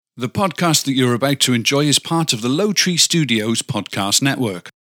The podcast that you're about to enjoy is part of the Low Tree Studios podcast network.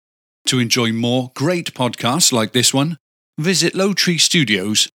 To enjoy more great podcasts like this one, visit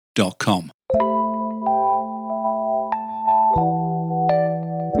lowtreestudios.com.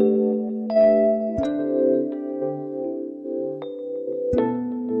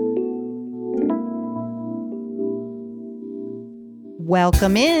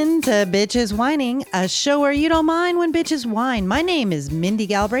 Welcome in to Bitches Whining, a show where you don't mind when bitches whine. My name is Mindy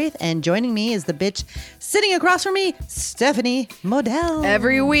Galbraith, and joining me is the bitch sitting across from me, Stephanie Modell.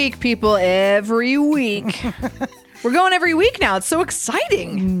 Every week, people, every week. We're going every week now. It's so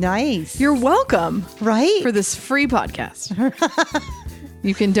exciting. Nice. You're welcome. Right? For this free podcast.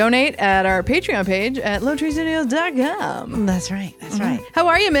 You can donate at our Patreon page at lowtreestudios.com. That's right. That's right. How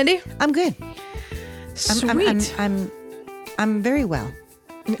are you, Mindy? I'm good. Sweet. I'm very well.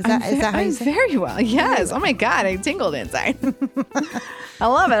 Is that how you say? I'm very well. Yes. Oh my God. I tingled inside. I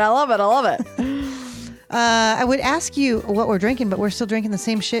love it. I would ask you what we're drinking, but we're still drinking the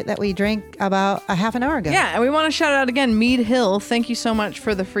same shit that we drank about a half an hour ago. Yeah. And we want to shout out again, Mead Hill. Thank you so much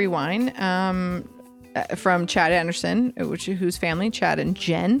for the free wine from Chad Anderson, whose family, Chad and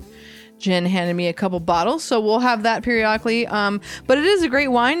Jen. Jen handed me a couple bottles, so we'll have that periodically. But it is a great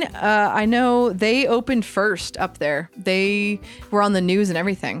wine. I know they opened first up there. They were on the news and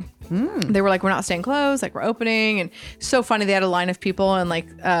everything. They were like, we're not staying closed, like we're opening. And so funny, they had a line of people, and like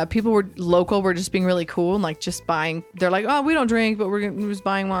people were local, were just being really cool and like just buying. They're like, oh, we don't drink, but we're just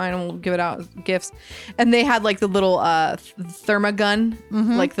buying wine and we'll give it out gifts. And they had like the little thermogun,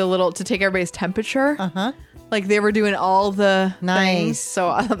 like the little to take everybody's temperature. Like they were doing all the things. So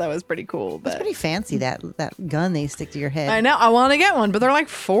I thought that was pretty cool. But it's pretty fancy, that gun they stick to your head. I know. I want to get one, but they're like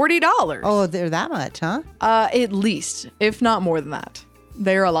 $40. Oh, they're that much, huh? At least, if not more than that.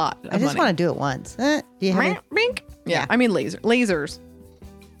 They're a lot of I just want to do it once. Do you have Bink. Yeah, I mean lasers.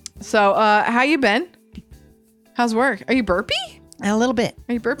 So how you been? How's work? Are you burpy? A little bit.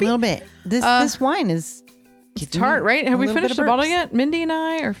 Are you burpy? A little bit. This wine is... It's tart, right? Have we finished the bottle yet? Mindy and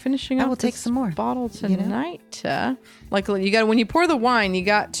I are finishing up. I will take some more bottle tonight. Like you got when you pour the wine, you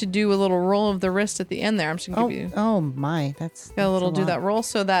got to do a little roll of the wrist at the end there. I'm just gonna give you. Oh my, that's got a little do that roll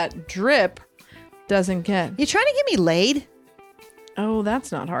so that drip doesn't get. You trying to get me laid? Oh,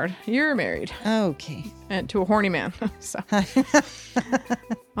 that's not hard. You're married. Okay. And to a horny man. So.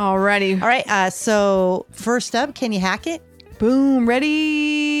 Alrighty. All right. So first up, can you hack it? Boom.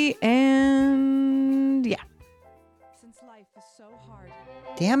 Ready and yeah.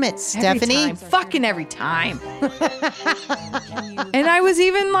 Damn it, Stephanie. Every time. And I was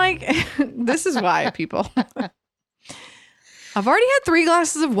even like, this is why, people. I've already had 3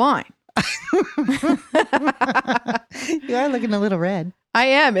 glasses of wine. You are looking a little red. I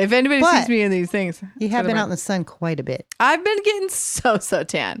am. If anybody sees me in these things. You have been out in the sun quite a bit. I've been getting so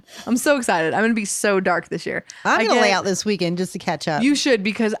tan. I'm so excited. I'm going to be so dark this year. I'm going to lay out this weekend just to catch up. You should,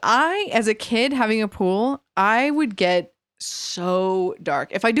 because as a kid having a pool, I would get so dark.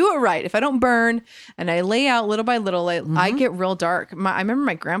 If I do it right, if I don't burn and I lay out little by little, I get real dark. I remember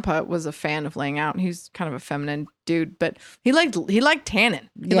my grandpa was a fan of laying out. He's kind of a feminine dude, but he liked tanning.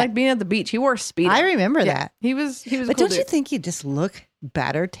 He liked being at the beach. He wore a Speedo. I remember that. He was But a cool don't you dude. think you just look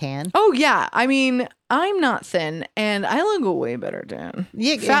better tan? Oh yeah. I mean, I'm not thin and I look way better tan.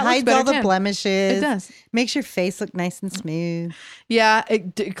 Yeah, it hides all the blemishes. It does. Makes your face look nice and smooth. Yeah,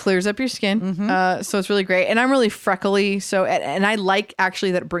 it clears up your skin. So it's really great. And I'm really freckly. So, and I like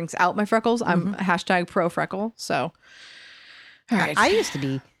actually that it brings out my freckles. I'm #pro freckle. So, all right. I used to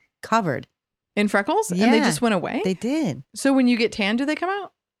be covered in freckles and they just went away. They did. So when you get tan, do they come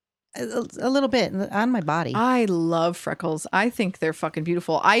out? A little bit on my body. I love freckles. I think they're fucking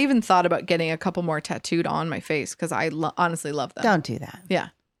beautiful. I even thought about getting a couple more tattooed on my face because I honestly love them. Don't do that. Yeah.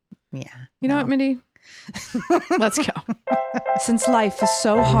 Yeah. You know what, Mindy? Let's go. Since life is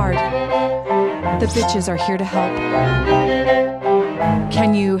so hard, the bitches are here to help.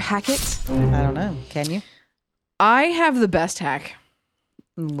 Can you hack it? I don't know. Can you? I have the best hack.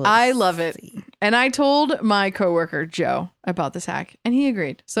 I love it. And I told my coworker, Joe, about this hack, and he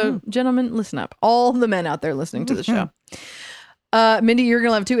agreed. So, gentlemen, listen up. All the men out there listening to the show. Mindy, you're going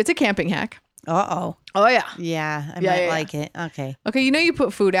to love it too. It's a camping hack. Uh-oh. Oh, yeah. Yeah, I might like it. Okay. Okay, you know you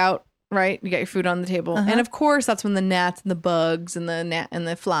put food out, right? You got your food on the table. And of course, that's when the gnats and the bugs and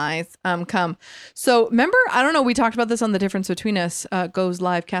the flies come. So remember, I don't know, we talked about this on The Difference Between Us, goes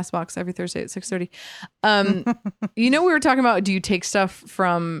live CastBox every Thursday at 6:30. You know, we were talking about, do you take stuff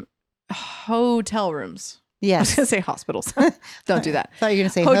from hotel rooms? Yes. I was going to say hospitals. Don't do that. I thought you were going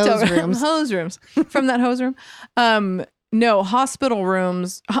to say hose rooms. Hose rooms. From that hose room. No, hospital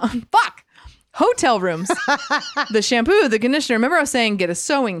rooms. Fuck. Hotel rooms. The shampoo, the conditioner. Remember I was saying get a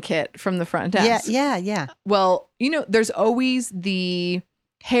sewing kit from the front desk. Yeah. Well, there's always the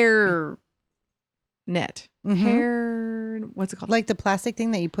hair net. Hair, what's it called? Like the plastic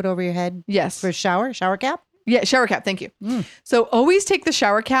thing that you put over your head Yes. for shower cap? Yeah, shower cap. Thank you. So always take the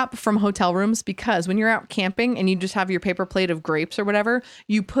shower cap from hotel rooms because when you're out camping and you just have your paper plate of grapes or whatever,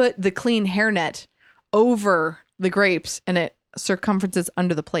 you put the clean hairnet over the grapes and it circumferences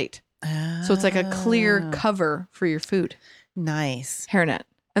under the plate. So it's like a clear cover for your food. Nice. Hairnet.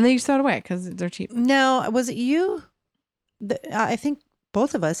 And then you just throw it away because they're cheap. Now, was it you? I think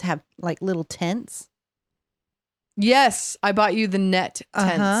both of us have like little tents. Yes, I bought you the net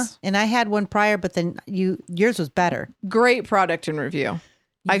tents. And I had one prior, but then yours was better. Great product and review.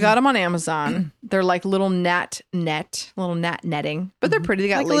 I got them on Amazon. They're like little gnat netting, but they're pretty. They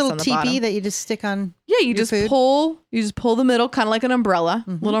got Like a lace little on the teepee bottom. that you just stick on. Yeah, you your just food. pull the middle, kind of like an umbrella,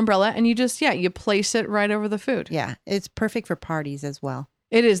 little umbrella, and you place it right over the food. Yeah, it's perfect for parties as well.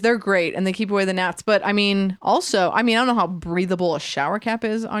 It is. They're great, and they keep away the gnats. But I don't know how breathable a shower cap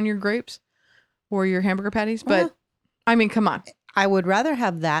is on your grapes or your hamburger patties, but come on. I would rather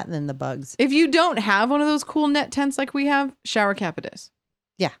have that than the bugs. If you don't have one of those cool net tents like we have, shower cap it is.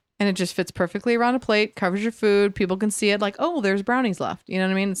 Yeah. And it just fits perfectly around a plate, covers your food. People can see it like, oh, there's brownies left. You know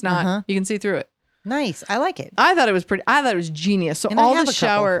what I mean? It's not, you can see through it. Nice. I like it. I thought it was genius. So And I all have the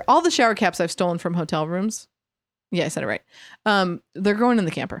shower caps I've stolen from hotel rooms. Yeah, I said it right. They're going in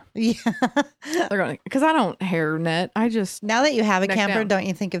the camper. Yeah. They're going because I don't hair net. I just Now that you have a Neck camper, down. don't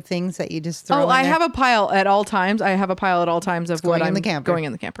you think of things that you just throw in I there? have a pile at all times. I have a pile at all times of going what in I'm the camper. going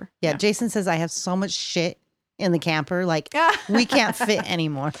in the camper. Yeah, Jason says I have so much shit in the camper. Like, we can't fit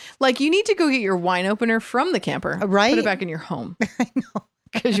anymore. Like you need to go get your wine opener from the camper. Right? Put it back in your home. I know.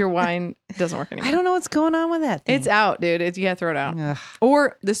 Because your wine doesn't work anymore. I don't know what's going on with that thing. It's out, dude. You gotta throw it out. Ugh.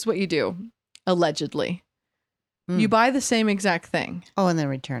 Or this is what you do, allegedly. You buy the same exact thing. Oh, and then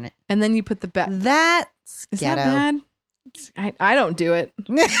return it. And then you put the back. That's Is ghetto. that bad? I don't do it.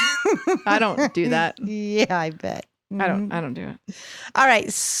 I don't do that. Yeah, I bet. I don't do it. All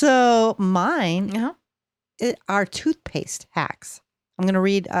right. So mine Uh-huh. are toothpaste hacks. I'm going to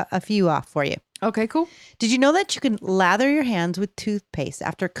read a few off for you. Okay, cool. Did you know that you can lather your hands with toothpaste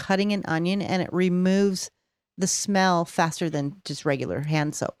after cutting an onion and it removes the smell faster than just regular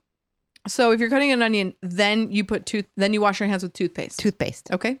hand soap? So if you're cutting an onion, then you wash your hands with toothpaste. Toothpaste.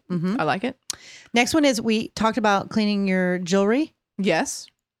 Okay. Mhm. I like it. Next one is we talked about cleaning your jewelry. Yes.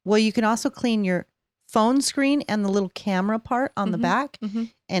 Well, you can also clean your phone screen and the little camera part on the back,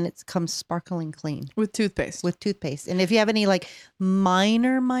 and it comes sparkling clean With toothpaste. with toothpaste. And if you have any like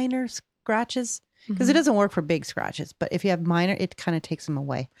minor scratches, because it doesn't work for big scratches, but if you have minor, it kind of takes them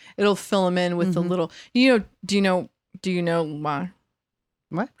away. It'll fill them in with the little, do you know why?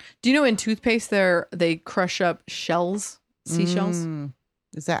 What? Do you know in toothpaste they crush up shells, seashells?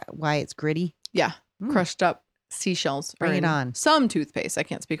 Is that why it's gritty? Yeah. Crushed up seashells. Bring are it in on. Some toothpaste. I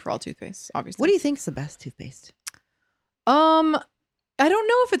can't speak for all toothpaste, obviously. What do you think is the best toothpaste? I don't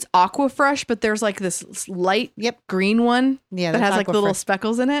know if it's Aquafresh, but there's like this light green one Yeah, that has that's like little Aquafresh.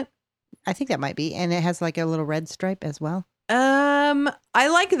 speckles in it. I think that might be, and it has like a little red stripe as well. I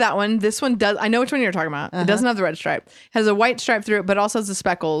like that one. This one does. I know which one you're talking about. It doesn't have the red stripe. It has a white stripe through it, but also has the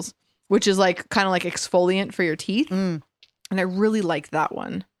speckles, which is like kind of like exfoliant for your teeth. And I really like that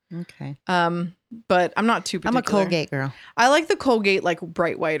one. Okay. But I'm not too particular. I'm a Colgate girl. I like the Colgate like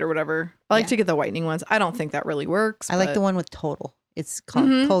bright white or whatever. I like to get the whitening ones. I don't think that really works. I like but the one with Total. It's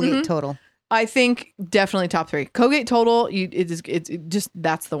called Colgate Total. I think definitely top 3. Colgate Total. It's just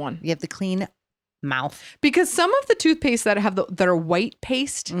that's the one. You have the clean mouth. Because some of the toothpaste that are white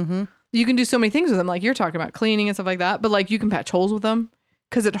paste, you can do so many things with them. Like you're talking about cleaning and stuff like that. But like you can patch holes with them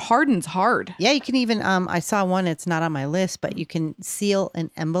because it hardens hard. Yeah, you can even, I saw one, it's not on my list, but you can seal an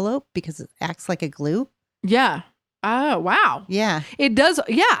envelope because it acts like a glue. Yeah. Oh, wow. Yeah. It does.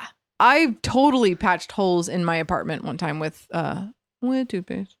 Yeah. I've totally patched holes in my apartment one time with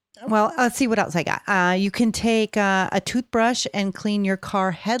toothpaste. Well, let's see what else I got. You can take a toothbrush and clean your car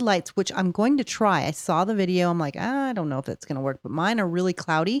headlights, which I'm going to try. I saw the video. I'm like, I don't know if it's going to work, but mine are really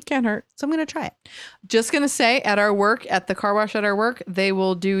cloudy. Can't hurt. So I'm going to try it. Just going to say at the car wash at our work, they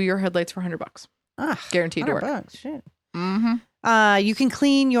will do your headlights for $100. Guaranteed to work. $100, shit. Mm-hmm. You can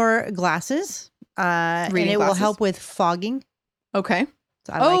clean your glasses and it will glasses. help with fogging. Okay.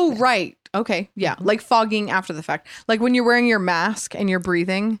 So I like that. Right. Okay. Yeah. Like fogging after the fact. Like when you're wearing your mask and you're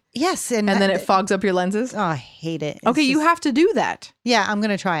breathing Yes. and then it fogs up your lenses. Oh, I hate it. It's Okay. You just- have to do that. Yeah, I'm going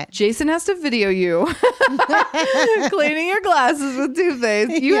to try it. Jason has to video you cleaning your glasses with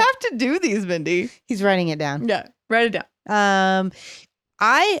toothpaste. You have to do these, Mindy. He's writing it down. Yeah. Write it down.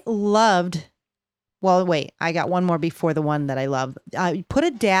 I loved Well, wait, I got one more before the one that I love. Put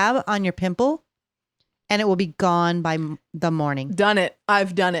a dab on your pimple and it will be gone by the morning. Done it.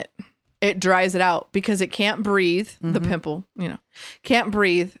 I've done it. It dries it out because it can't breathe. The pimple, can't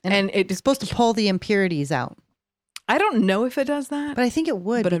breathe. And It's supposed to pull the impurities out. I don't know if it does that. But I think it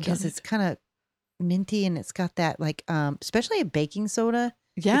would But I've because done it's kind of minty and it's got that like, especially a baking soda.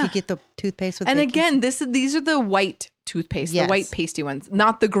 Yeah. If you get the toothpaste with And baking again, these are the white toothpaste, Yes. the white pasty ones,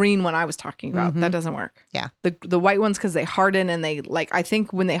 not the green one I was talking about. That doesn't work. Yeah. The white ones because they harden and they I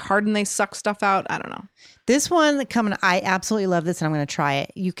think when they harden, they suck stuff out. I don't know. This one I absolutely love this and I'm going to try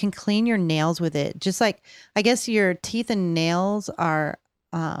it. You can clean your nails with it. Just like, I guess your teeth and nails are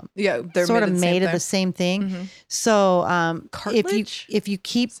Yeah, they're sort of the same made of thing. the same thing. Mhm. So Cartilage? if you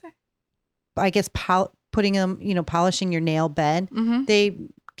keep, I guess, putting them, polishing your nail bed, Mhm. they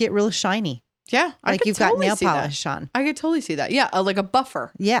get real shiny. Yeah, I Like could you've got totally nail see that. polish on. I could totally see that. Yeah, like a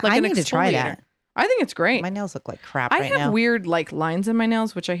buffer. Yeah, like I an need to try exfoliator. that. I think it's great. My nails look like crap I right have now. weird like lines in my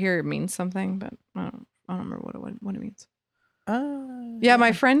nails, which I hear means something, but I don't remember what it means. Yeah,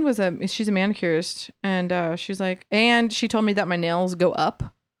 my friend she's a manicurist, and she's like, and she told me that my nails go up,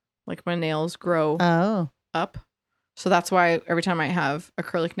 like my nails grow Oh. up. So that's why every time I have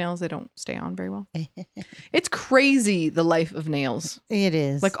acrylic nails, they don't stay on very well. It's crazy, the life of nails. It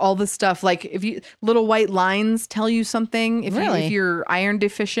is. Like all this stuff, like if you little white lines tell you something. Really? If you're iron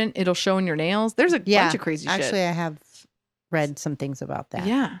deficient, it'll show in your nails. There's a bunch of crazy shit. Actually, I have read some things about that.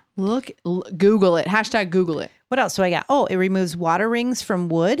 Yeah, Google it. # Google it. What else do I got? Oh, it removes water rings from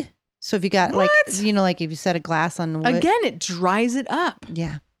wood. So if you got like if you set a glass on wood. Again, it dries it up.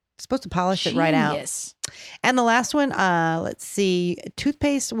 Yeah. It's supposed to polish it right out. Genius. And the last one, let's see.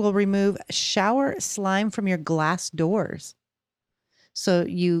 Toothpaste will remove shower slime from your glass doors. So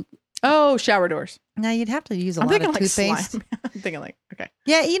Shower doors. now you'd have to use a I'm lot thinking of like toothpaste. slime. I'm thinking like, okay.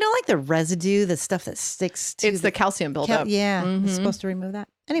 Yeah, like the residue, the stuff that sticks to It's the calcium buildup. Yeah, Mhm. it's supposed to remove that.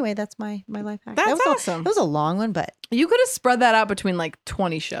 Anyway, that's my life hack. That's that was awesome. That was a long one, but You could have spread that out between like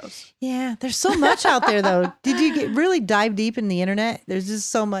 20 shows. yeah, there's so much out there though. Did you really dive deep in the internet? There's just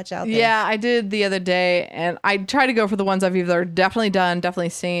so much out there. Yeah, I did the other day, and I try to go for the ones I've either definitely done, definitely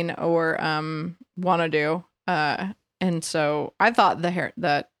seen, or want to do. And so I thought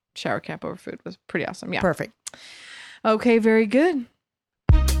the shower cap over food was pretty awesome. Yeah. Perfect. Okay, very good.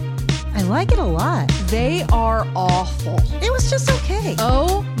 I like it a lot. They are awful. It was just okay.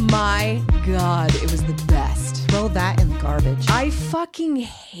 Oh my God, it was the best. Throw that in the garbage. I fucking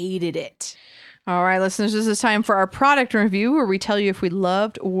hated it. All right, listeners, this is time for our product review where we tell you if we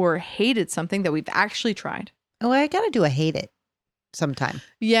loved or hated something that we've actually tried. Oh, I got to do a hate it sometime.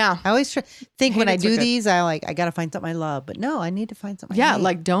 Yeah. I always think when I Hate-it's are do good. these, I got to find something I love. But no, I need to find something I Yeah, hate.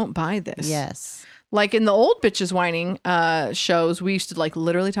 like don't buy this. Yes. Like in the old Bitches Whining shows, we used to like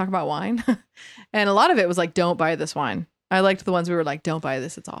literally talk about wine. And a lot of it was like, don't buy this wine. I liked the ones we were like, don't buy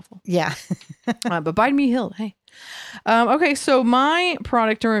this. It's awful. Yeah. But Bide Me Hill, hey. Okay, so my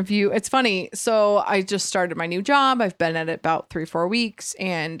product review, it's funny. So I just started my new job. I've been at it about 3-4 weeks.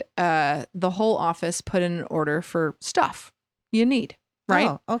 And the whole office put in an order for stuff you need, right?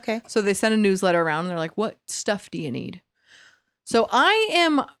 Oh, okay. So they sent a newsletter around. And they're like, what stuff do you need? So I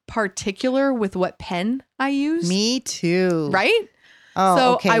am particular with what pen I use. Me too. Right? Oh,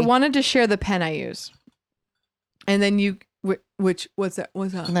 so okay. I wanted to share the pen I use. And then what's that?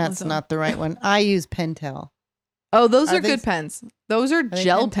 That's not the right one. I use Pentel. Oh, those Are are they- good pens. Those are they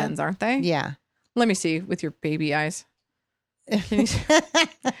gel Pentel? pens, aren't they? Yeah. Let me see with your baby eyes. Can you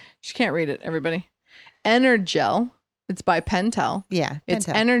She can't read it, everybody. Energel. It's by Pentel. Yeah. It's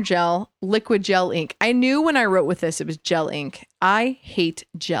Pentel. Energel liquid gel ink. I knew when I wrote with this, it was gel ink. I hate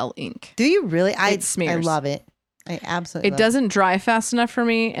gel ink. Do you really? I smears. love it. I absolutely It love doesn't dry fast enough for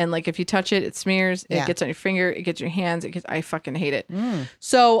me. And like if you touch it, it smears. Yeah. It gets on your finger. It gets your hands. I fucking hate it. Mm.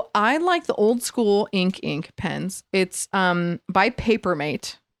 So I like the old school ink pens. It's by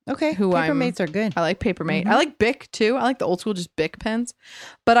Papermate. Okay. Who I'm- Papermates are good. I like Papermate. Mhm. I like Bic too. I like the old school just Bic pens.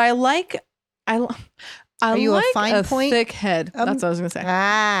 But I like Are you a like fine point? thick head. That's what I was gonna say.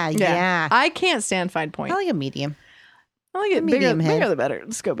 Yeah. I can't stand fine point. I like a medium. I like it medium bigger, head. bigger the better.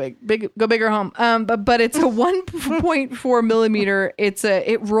 Let's go big, go bigger home. But it's a 1.4 millimeter.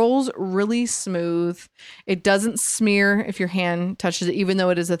 It rolls really smooth. It doesn't smear if your hand touches it, even though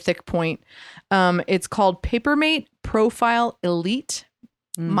it is a thick point. It's called Papermate Profile Elite.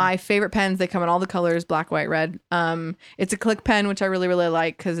 My favorite pens. They come in all the colors: black, white, red. It's a click pen, which I really, really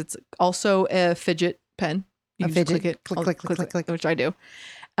like because it's also a fidget pen. You A can just fidget. click it, Click. which I do.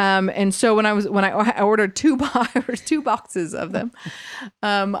 And so when I ordered two boxes of them,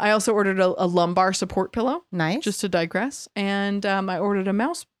 I also ordered a lumbar support pillow, Nice. just to digress, and I ordered a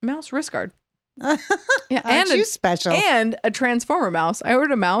mouse wrist guard. Yeah, Aren't you special? And a Transformer mouse. I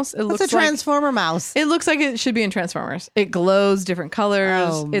ordered a mouse. It What's looks a Transformer mouse? It looks like it should be in Transformers. It glows different colors.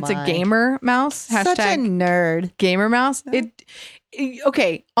 Oh, it's a my. gamer mouse. Such a Hashtag nerd. gamer mouse.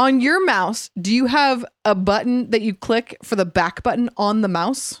 Okay, on your mouse, do you have a button that you click for the back button on the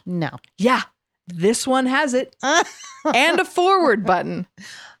mouse? No. Yeah, this one has it. And a forward button.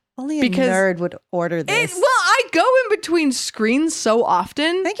 Only a Because nerd would order this. Well, I go in between screens so often.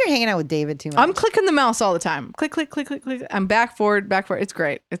 I think you're hanging out with David too much. I'm clicking the mouse all the time. Click, click, click, click, click. I'm back, forward, back, forward. It's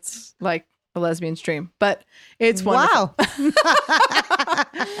great. It's like a lesbian stream, but it's wonderful. Wow.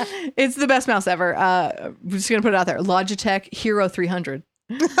 It's the best mouse ever. I'm just going to put it out there. Logitech Hero 300.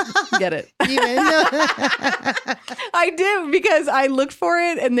 Get it. I did because I looked for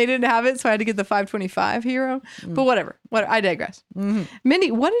it and they didn't have it. So I had to get the 525 Hero. But whatever. I digress. Mhm.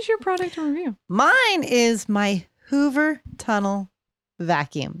 Mindy, what is your product to review? Mine is my Hoover Tunnel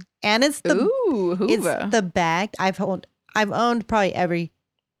vacuum. And it's the Hoover. it's the bag. I've owned probably every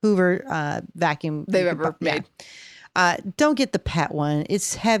Hoover vacuum They've you could ever buy. made. Yeah. Don't get the pet one.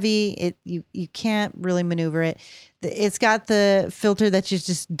 It's heavy. You can't really maneuver it. It's got the filter that you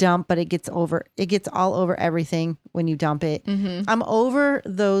just dump, but it gets all over everything when you dump it. Mm-hmm. I'm over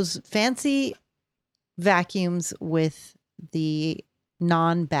those fancy vacuums with the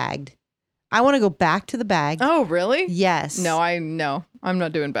non-bagged. I want to go back to the bag. Oh, really? Yes. No, I'm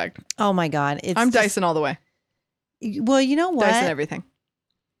not doing bagged. Oh my God. I'm Dyson all the way. Well, you know what? Dyson everything.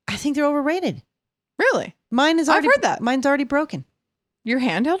 I think they're overrated. Really? Mine is I've already, heard that. Mine's already broken. Your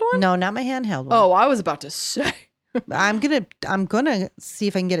handheld one? No, not my handheld one. Oh, I was about to say. I'm gonna see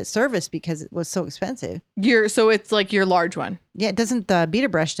if I can get it serviced because it was so expensive. So it's like your large one. Yeah, the beater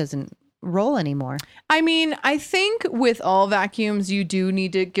brush doesn't roll anymore. I mean, I think with all vacuums, you do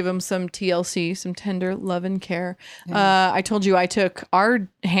need to give them some TLC, some tender love and care. I told you I took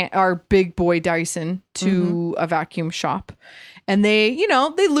our big boy Dyson to a vacuum shop, and they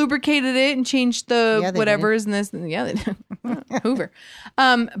lubricated it and changed the they whatevers and this. And yeah, they did. Hoover.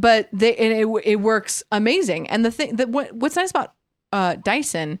 But it works amazing. And the thing what's nice about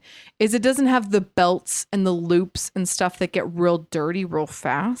Dyson is it doesn't have the belts and the loops and stuff that get real dirty real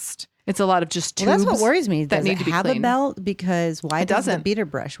fast. It's a lot of just tubes. Well, that's what worries me. that Does need it to be have cleaned. a belt? Because why It doesn't the doesn't. beater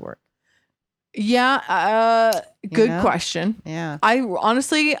brush work? Yeah. Good know? question. Yeah.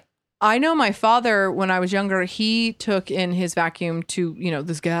 I know my father, when I was younger, he took in his vacuum to,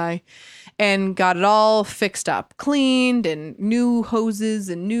 this guy and got it all fixed up, cleaned and new hoses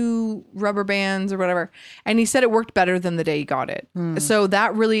and new rubber bands or whatever. And he said it worked better than the day he got it. So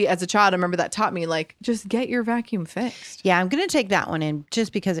that really, as a child, I remember that taught me, like, just get your vacuum fixed. Yeah, I'm going to take that one in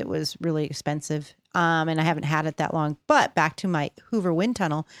just because it was really expensive. And I haven't had it that long. But back to my Hoover wind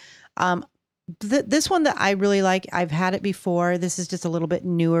tunnel. This one that I really like, I've had it before. This is just a little bit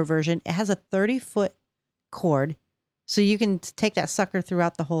newer version. It has a 30-foot cord. So you can take that sucker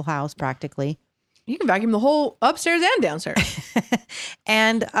throughout the whole house practically. You can vacuum the whole upstairs and downstairs.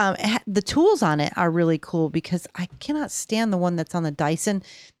 And the tools on it are really cool because I cannot stand the one that's on the Dyson,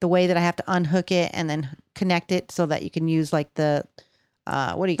 the way that I have to unhook it and then connect it so that you can use like the,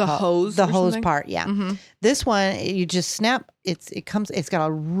 what do you The call it? hose The or hose something? part. Yeah. Mhm. This one, you just snap. It's got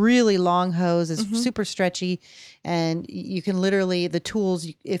a really long hose. It's Mm-hmm. super stretchy. And you can literally, the tools,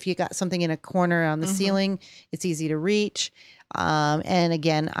 if you got something in a corner on the Mm-hmm. ceiling, it's easy to reach. And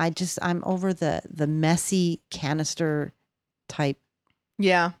again, I'm over the messy canister type.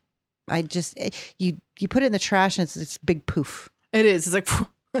 Yeah, You put it in the trash and it's this big poof. it is. It's like,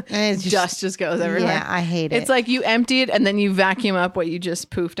 And it's just goes everywhere. Yeah, I hate it. It's like you empty it and then you vacuum up what you just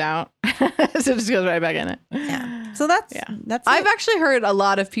poofed out. So it just goes right back in it. yeah. So that's I've it. actually heard a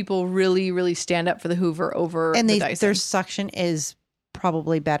lot of people really, really stand up for the Hoover over And the Dyson. their suction is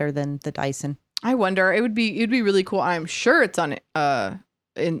probably better than the Dyson. I wonder. It'd be really cool. I'm sure it's on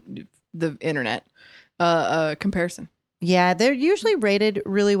in the internet comparison. Yeah, they're usually rated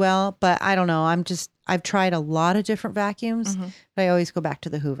really well, but I don't know. I've tried a lot of different vacuums, but I always go back to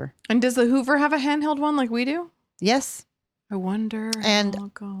the Hoover. And does the Hoover have a handheld one like we do? Yes. I wonder. And, how it'll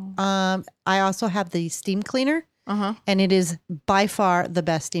go. I also have the steam cleaner, Uh-huh. and it is by far the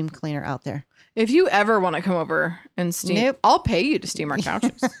best steam cleaner out there. If you ever want to come over and steam, Nope. I'll pay you to steam our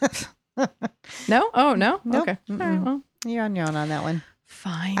couches. No? Oh, no? Nope. Okay. All right, well, You're on your own on that one.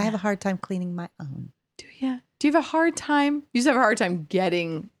 fine. I have a hard time cleaning my own. Do you? Do you have a hard time? You just have a hard time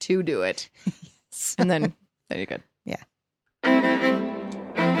getting to do it. And then you're good. Yeah.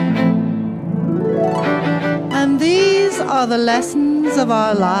 And these are the lessons of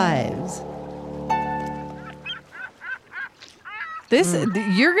our lives.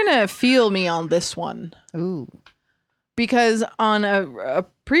 You're going to feel me on this one Ooh. because on a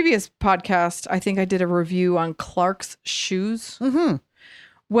previous podcast, I think I did a review on Clark's shoes. Mm-hmm.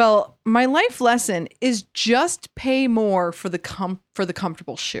 Well, my life lesson is just pay more for the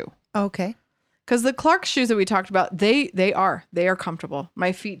comfortable shoe. Okay. Because the Clark shoes that we talked about, they are comfortable.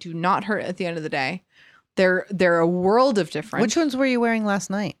 My feet do not hurt at the end of the day. They're a world of difference. Which ones were you wearing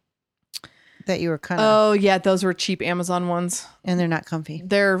last night? That you were kind of. Oh yeah, those were cheap Amazon ones, and they're not comfy.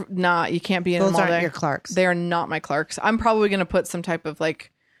 They're not. You can't be in Those them all aren't day. your Clarks. They are not my Clarks. I'm probably gonna put some type of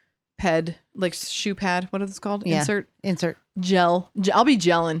like ped, like shoe pad. What is this called? Yeah. Insert gel. I'll be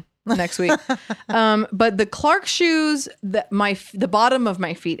gelling next week. But the Clark shoes, the bottom of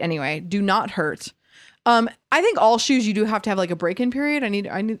my feet anyway, do not hurt. I think all shoes you do have to have like a break-in period. I need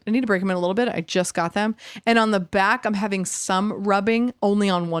to break them in a little bit. I just got them, and on the back, I'm having some rubbing only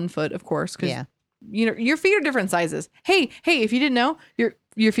on one foot, of course, because you know your feet are different sizes. Hey, if you didn't know,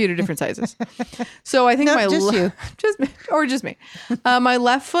 your feet are different sizes. So I think just me. My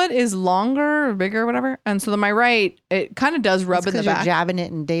left foot is longer or bigger or whatever, and so my right it kind of does rub in the back. You're jabbing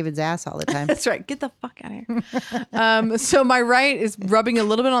it in David's ass all the time. That's right. Get the fuck out of here. So my right is rubbing a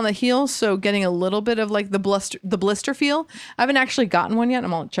little bit on the heel, so getting a little bit of like the blister feel. I haven't actually gotten one yet.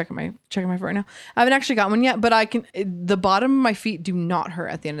 I'm all checking my foot right now. I haven't actually gotten one yet, but the bottom of my feet do not hurt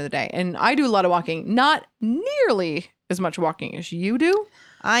at the end of the day, and I do a lot of walking, not nearly as much walking as you do.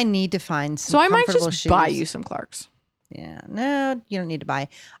 I need to find some. So I might comfortable just shoes. buy you some Clarks. Yeah, no, you don't need to buy.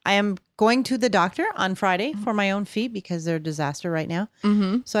 I am going to the doctor on Friday for my own feet because they're a disaster right now.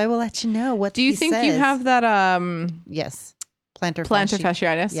 Mm-hmm. So I will let you know what. Do you think you have that? Yes, plantar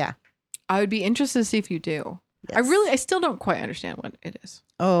fasciitis. Yeah, I would be interested to see if you do. Yes. I still don't quite understand what it is.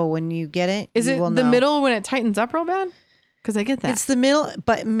 Oh, when you get it, is it the the middle when it tightens up real bad? Because I get that. It's the middle,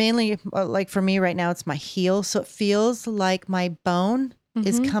 but mainly, like for me right now, it's my heel. So it feels like my bone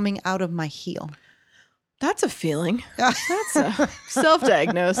is coming out of my heel. That's a feeling. That's a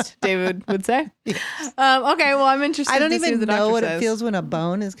self-diagnosed, David would say. Yes. Okay, well, I'm interested. I don't to see even what the know what says. it feels when a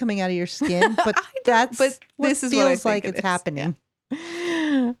bone is coming out of your skin, but that's but what this is feels what I think like it it's is. happening.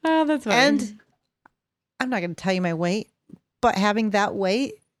 Yeah. Oh, that's funny. And I'm not going to tell you my weight, but having that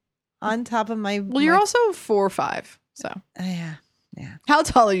weight on top of my you're also 4'5", so yeah. How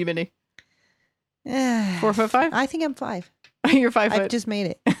tall are you, Minnie? 4'5"? I think I'm 5. You're 5 foot. I've just made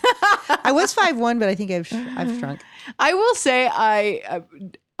it. I was 5'1", but I think I've shrunk. I will say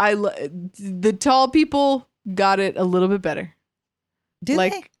the tall people got it a little bit better. Do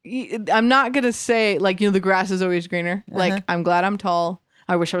I'm not gonna say like the grass is always greener. Like I'm glad I'm tall.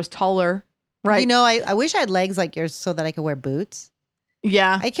 I wish I was taller. Right. I wish I had legs like yours so that I could wear boots.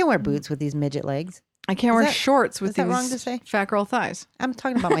 Yeah. I can't wear boots with these midget legs. I can't wear shorts with these wrong to say? fat girl thighs. I'm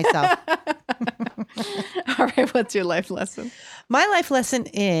talking about myself. All right. What's your life lesson? My life lesson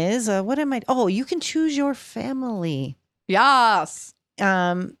is, you can choose your family. Yes.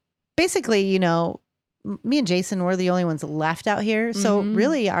 Basically, me and Jason were the only ones left out here. So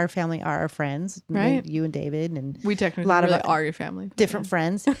really our family are our friends, right? You and David, and we technically are your family. Different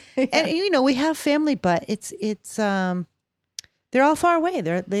friends. Yeah. And we have family, but it's they're all far away.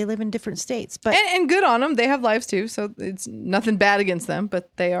 They live in different states, but and good on them. They have lives too, so it's nothing bad against them.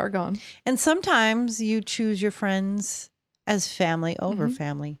 But they are gone. And sometimes you choose your friends as family over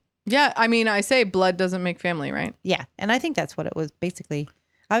family. Yeah, I mean, I say blood doesn't make family, right? Yeah, and I think that's what it was basically.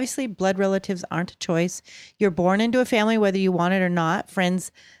 Obviously, blood relatives aren't a choice. You're born into a family, whether you want it or not.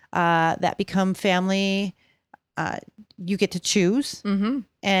 Friends that become family, you get to choose. Mm-hmm.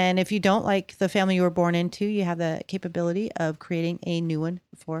 And if you don't like the family you were born into, you have the capability of creating a new one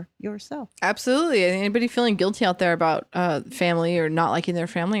for yourself. Absolutely. Anybody feeling guilty out there about family or not liking their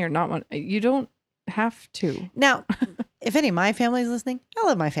family or not you don't have to. Now, if any of my family is listening, I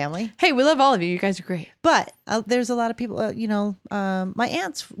love my family. Hey, we love all of you. You guys are great. But there's a lot of people, my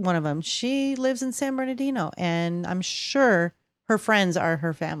aunt's one of them. She lives in San Bernardino, and I'm sure her friends are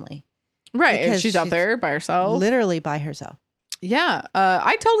her family. Right. And she's out there by herself. Literally by herself. Yeah.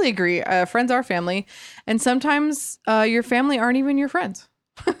 I totally agree. Friends are family. And sometimes your family aren't even your friends.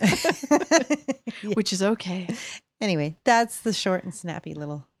 Which is okay. Anyway, that's the short and snappy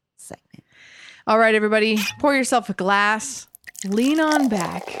little segment. All right, everybody, pour yourself a glass, lean on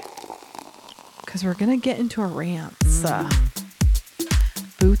back, because we're going to get into a rants.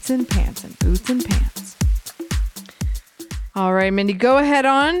 Boots and pants and boots and pants. All right, Mindy, go ahead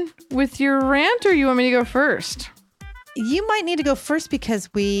on with your rant, or you want me to go first? You might need to go first because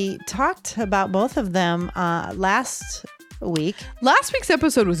we talked about both of them last week. Last week's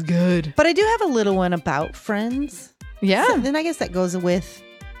episode was good. But I do have a little one about friends. Yeah. So then I guess that goes with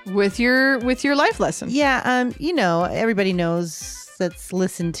your life lesson. Yeah, everybody knows that's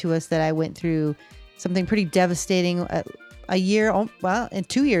listened to us that I went through something pretty devastating a year, well, and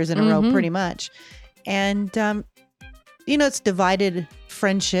 2 years in a row, pretty much. And, it's divided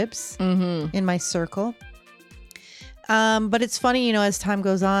friendships in my circle. But it's funny, as time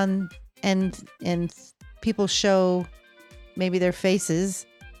goes on and people show maybe their faces,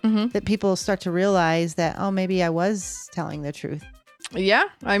 that people start to realize that, oh, maybe I was telling the truth. Yeah.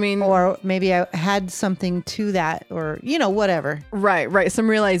 I mean, or maybe I had something to that, or, whatever. Right. Some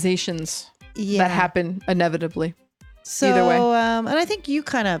realizations that happen inevitably. So, either way. And I think you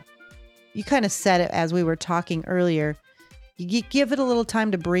kind of said it as we were talking earlier. You give it a little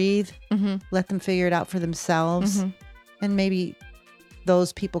time to breathe, let them figure it out for themselves. And maybe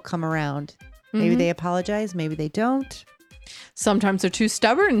those people come around. Maybe they apologize. Maybe they don't. Sometimes they're too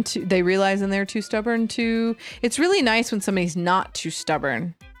stubborn. They realize and they're too stubborn to. It's really nice when somebody's not too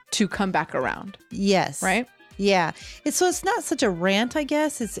stubborn to come back around. Yes. Right? Yeah. It's not such a rant, I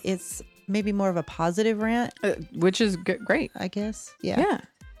guess. It's maybe more of a positive rant. Which is great. I guess. Yeah. Yeah.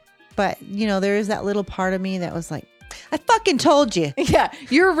 But, there is that little part of me that was like, I fucking told you. Yeah.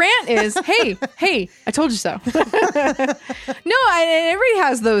 Your rant is, hey, I told you so. No, everybody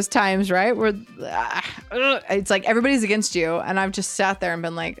has those times, right? Where it's like everybody's against you. And I've just sat there and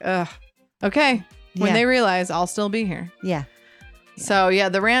been like, okay. When they realize I'll still be here. Yeah. So,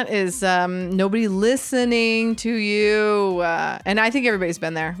 the rant is nobody listening to you. And I think everybody's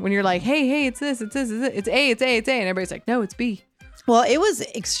been there. When you're like, hey, it's this, it's A. And everybody's like, no, it's B. Well, it was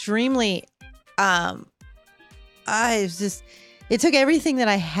extremely... it took everything that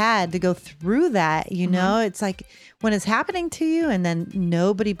I had to go through that, It's like when it's happening to you and then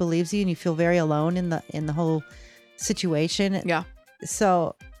nobody believes you and you feel very alone in the whole situation. Yeah.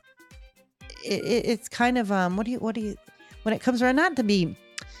 So it's kind of, what do you, when it comes around, not to be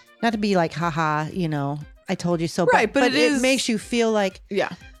like, haha, I told you so. Right. But it makes you feel like,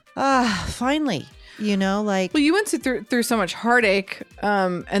 finally. Like, well, you went through so much heartache,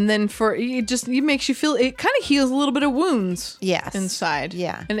 and then it makes you feel, it kind of heals a little bit of wounds inside.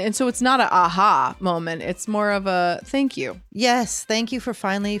 Yeah. And so it's not a aha moment. It's more of a thank you. Yes. Thank you for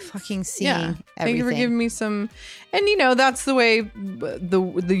finally fucking seeing everything. Thank you for giving me some, and that's the way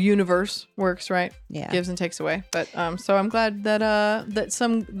the universe works, right? Yeah. Gives and takes away. But, so I'm glad that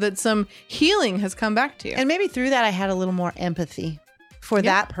some healing has come back to you. And maybe through that, I had a little more empathy for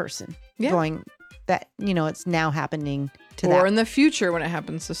that person going, that it's now happening to them. Or in the future when it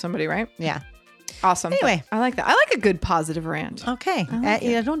happens to somebody, right? Yeah. Awesome. Anyway. I like that. I like a good positive rant. Okay.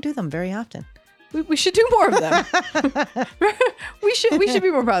 I don't do them very often. We should do more of them. we should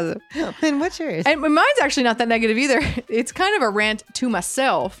be more positive. And what's yours? And mine's actually not that negative either. It's kind of a rant to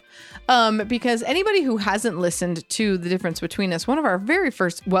myself. Because anybody who hasn't listened to the difference between us, our very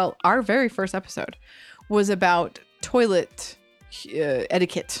first episode was about toilet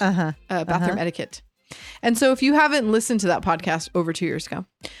etiquette, bathroom etiquette. And so if you haven't listened to that podcast over 2 years ago,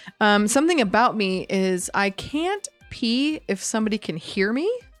 something about me is I can't pee if somebody can hear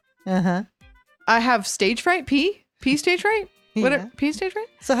me. I have stage fright, pee stage fright. Pee stage fright.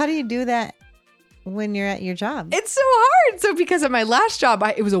 So how do you do that when you're at your job? It's so hard. So because at my last job,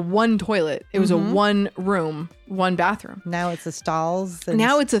 it was a one toilet. It was a one room, one bathroom. Now it's the stalls.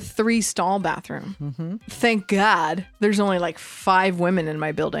 Now it's a 3-stall bathroom. Thank God there's only like 5 women in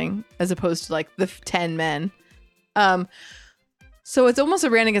my building as opposed to like the 10 men. So it's almost a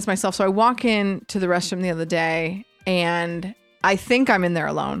rant against myself. So I walk in to the restroom the other day and I think I'm in there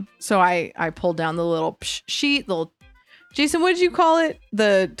alone. So I pulled down the little sheet, Jason, what did you call it?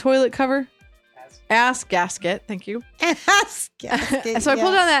 The toilet cover? Ass gasket. Thank you. Ass gasket. So I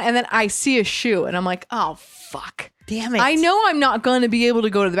pulled down that and then I see a shoe and I'm like, oh, fuck. Damn it. I know I'm not going to be able to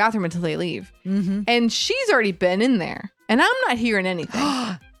go to the bathroom until they leave. And she's already been in there and I'm not hearing anything.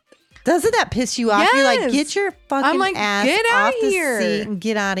 Doesn't that piss you off? Yes. You're like, get your fucking ass get off out the here. seat and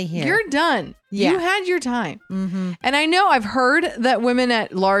get out of here. You're done. Yeah. You had your time. And I know I've heard that women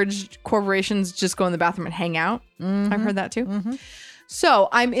at large corporations just go in the bathroom and hang out. I've heard that too. So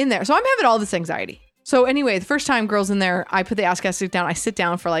I'm in there. So I'm having all this anxiety. So anyway, the first time girl's in there, I put the ass gasket down. I sit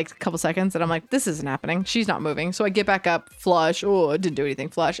down for like a couple seconds and I'm like, this isn't happening. She's not moving. So I get back up, flush. Oh, I didn't do anything.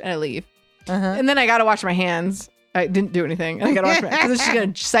 Flush. And I leave. And then I got to wash my hands. I didn't do anything. And I got to wash my hands because she's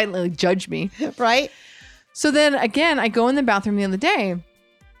going to silently judge me. Right. So then again, I go in the bathroom the other day.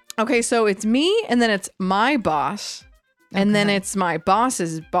 Okay, so it's me and then it's my boss. And then it's my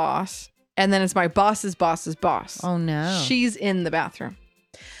boss's boss. And then it's my boss's boss's boss. Oh, no. She's in the bathroom.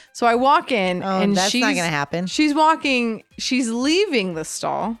 So I walk in and that's not going to happen. She's leaving the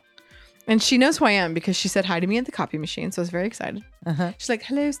stall and she knows who I am because she said hi to me at the copy machine. So I was very excited. She's like,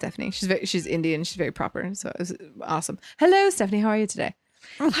 hello, Stephanie. She's Indian. She's very proper. So it was awesome. Hello, Stephanie. How are you today?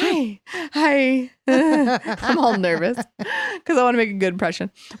 Hi. I'm all nervous because I want to make a good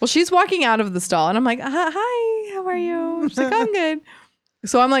impression. Well, she's walking out of the stall and I'm like, hi, how are you? She's like, I'm good.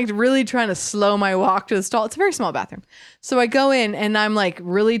 So I'm like really trying to slow my walk to the stall. It's a very small bathroom. So I go in and I'm like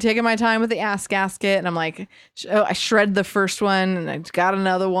really taking my time with the ass gasket. And I'm like, I shred the first one and I got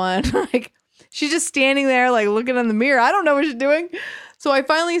another one. Like she's just standing there like looking in the mirror. I don't know what she's doing. So I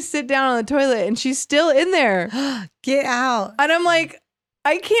finally sit down on the toilet and she's still in there. Get out. And I'm like,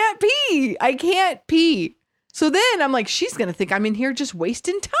 I can't pee. So then I'm like, she's going to think I'm in here just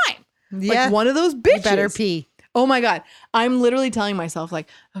wasting time. Yeah. Like one of those bitches. You better pee. Oh my God. I'm literally telling myself like,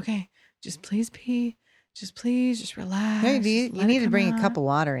 okay, just please pee. Just please, just relax. Hey, you need to bring a cup of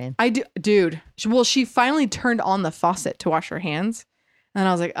water in. I do, dude. Well, she finally turned on the faucet to wash her hands. And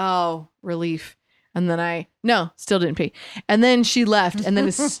I was like, oh, relief. And then still didn't pee. And then she left. And then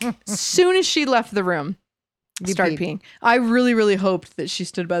as soon as she left the room, You started peed. peeing. I really, really hoped that she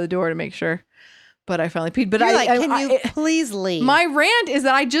stood by the door to make sure. But I finally peed. But You're like, can you please leave? my rant is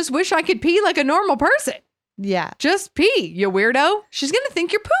that I just wish I could pee like a normal person. Yeah. Just pee, you weirdo. She's going to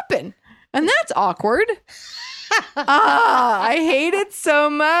think you're pooping. And that's awkward. I hate it so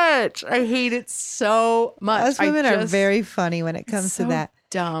much. Us women are very funny when it comes to that.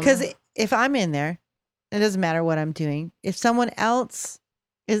 Dumb. Because if I'm in there, it doesn't matter what I'm doing. If someone else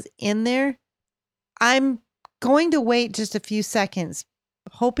is in there, I'm going to wait just a few seconds,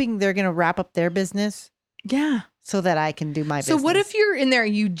 hoping they're going to wrap up their business Yeah. so that I can do my business. So what if you're in there,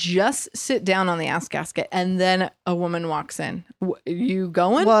 you just sit down on the ass gasket and then a woman walks in? You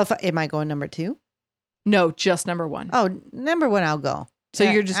going? Well, am I going number 2? No, just number 1. Oh, number 1, I'll go. So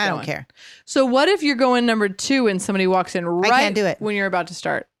you're just I going. don't care. So what if you're going number 2 and somebody walks in right can't do it. when you're about to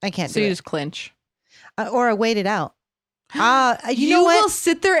start? I can't So do you it. just clinch. Or I wait it out. You know will what?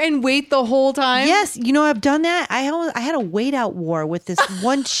 sit there and wait the whole time? Yes, I've done that. I had a wait out war with this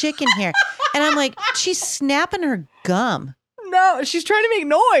one chick in here, and I'm like, she's snapping her gum, No, she's trying to make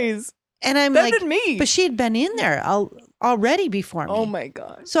noise. and I'm That like, didn't me. but she had been in there already before me. Oh my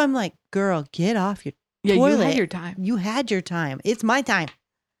God. So I'm like, girl, get off your Yeah, toilet. you had your time. You had your time. It's my time.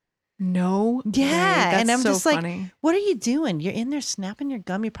 No. Yeah, way. That's and I'm so just like, funny. what are you doing? You're in there snapping your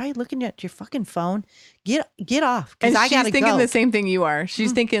gum. You're probably looking at your fucking phone. Get off, And because I she's gotta thinking go. the same thing you are.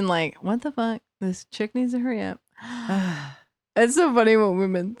 She's thinking like, what the fuck? This chick needs to hurry up. It's so funny what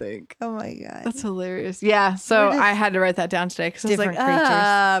women think. Oh my god. That's hilarious. Yeah. So We're just I had to write that down today because I was like, different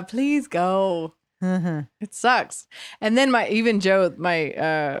creatures. please go. Uh-huh. It sucks. And then even Joe,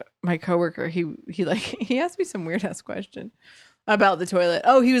 my coworker, he asked me some weird ass question about the toilet.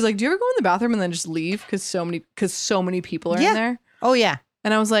 Oh, he was like, do you ever go in the bathroom and then just leave because so many people are in there? Oh yeah.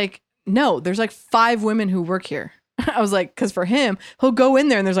 And I was like, no, there's like 5 women who work here. I was like, because for him, he'll go in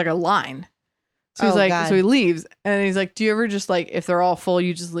there and there's like a line. So he's Oh, like, God. so he leaves and he's like, do you ever just like, if they're all full,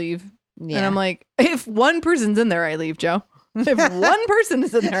 you just leave? Yeah. And I'm like, if one person's in there, I leave, Joe. If one person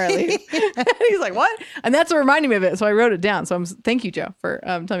is in there, I leave. And he's like, what? And that's what reminded me of it. So I wrote it down. So thank you, Joe, for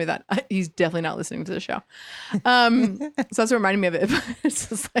telling me that. He's definitely not listening to the show. So that's what reminded me of it. It's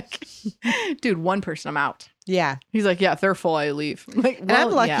just like, dude, one person, I'm out. Yeah. He's like, yeah, if they're full, I leave. I'm like, And I'm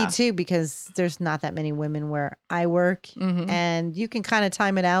well, lucky yeah. too, because there's not that many women where I work, Mhm. and you can kind of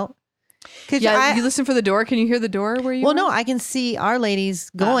time it out. Cause Yeah, you listen for the door. Can you hear the door where you well, are? no, I can see our ladies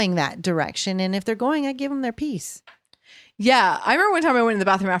going that direction. And if they're going, I give them their piece. Yeah, I remember one time I went in the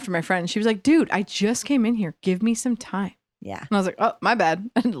bathroom after my friend. She was like, dude, I just came in here. Give me some time. Yeah. And I was like, oh, my bad.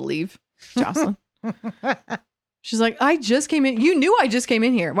 I had to leave, Jocelyn. She's like, I just came in. You knew I just came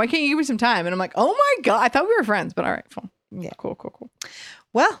in here. Why can't you give me some time? And I'm like, oh my God. I thought we were friends, but all right, fine. Yeah. Cool.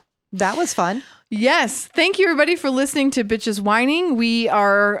 Well, that was fun. Yes. Thank you, everybody, for listening to Bitches Whining. We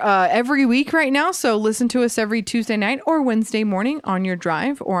are every week right now. So listen to us every Tuesday night or Wednesday morning on your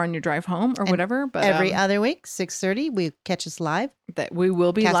drive or on your drive home or whatever. But Every other week, 6:30, we catch us live. that we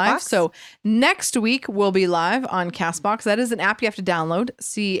will be live. Castbox? So next week we'll be live on Castbox. That is an app you have to download.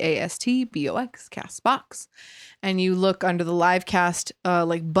 CASTBOX, Castbox. And you look under the live cast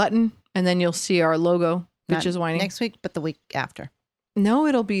like button and then you'll see our logo, Not Bitches Whining. next week, but the week after. No,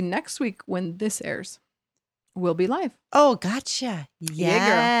 it'll be next week when this airs. We'll be live. Oh, gotcha. Yes.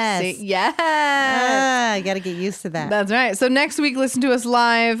 Yeah, girl. See, yes. I got to get used to that. That's right. So next week, listen to us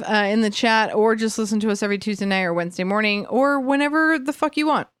live in the chat or just listen to us every Tuesday night or Wednesday morning or whenever the fuck you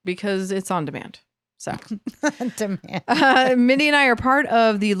want because it's on demand. So Demand. Mindy and I are part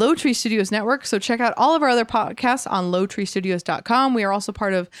of the Low Tree Studios network. So check out all of our other podcasts on lowtreestudios.com. We are also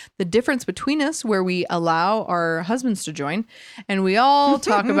part of The Difference Between Us, where we allow our husbands to join and we all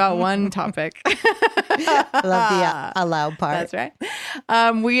talk about one topic. I love the allowed part. That's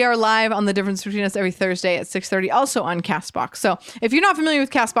right. We are live on The Difference Between Us every Thursday at 6:30, also on CastBox. So if you're not familiar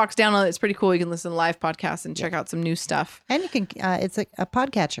with CastBox, download it. It's pretty cool. You can listen to live podcasts and check out some new stuff. And you can, it's a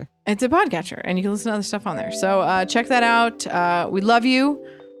podcatcher. It's a podcatcher, and you can listen to other stuff on there. So check that out. We love you.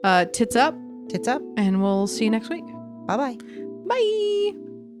 Tits up. Tits up. And we'll see you next week. Bye-bye. Bye.